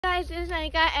guys, this is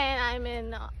Nanika and I'm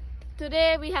in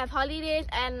today we have holidays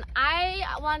and I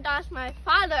want to ask my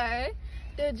father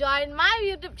to join my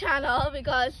YouTube channel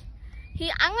because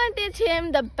I'm going to teach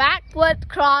him the backward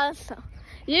cross.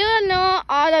 You know,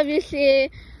 all of you see,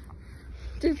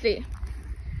 to see.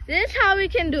 This is how we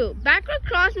can do. Backward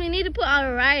cross, we need to put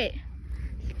our right.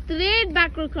 Straight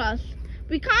backward cross.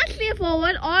 We can't see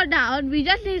forward or down, we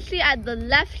just need to see at the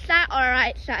left side or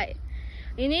right side.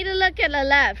 You need to look at the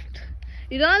left.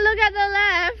 You don't look at the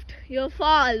left, you'll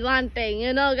fall. One thing,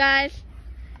 you know, guys.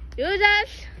 You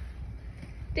just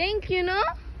think, you know,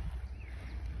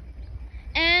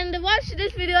 and watch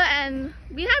this video and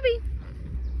be happy.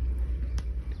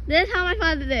 This is how my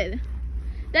father did.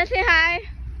 Let's say hi.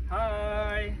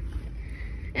 Hi.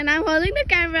 And I'm holding the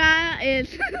camera.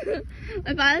 It's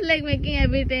my father's like making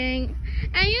everything.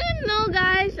 And you know,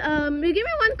 guys, you give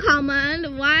me one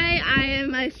comment why I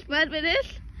am expert with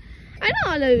this. I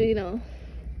know all of you know.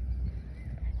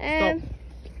 And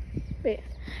wait.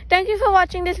 Thank you for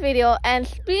watching this video and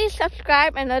please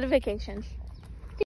subscribe and notifications.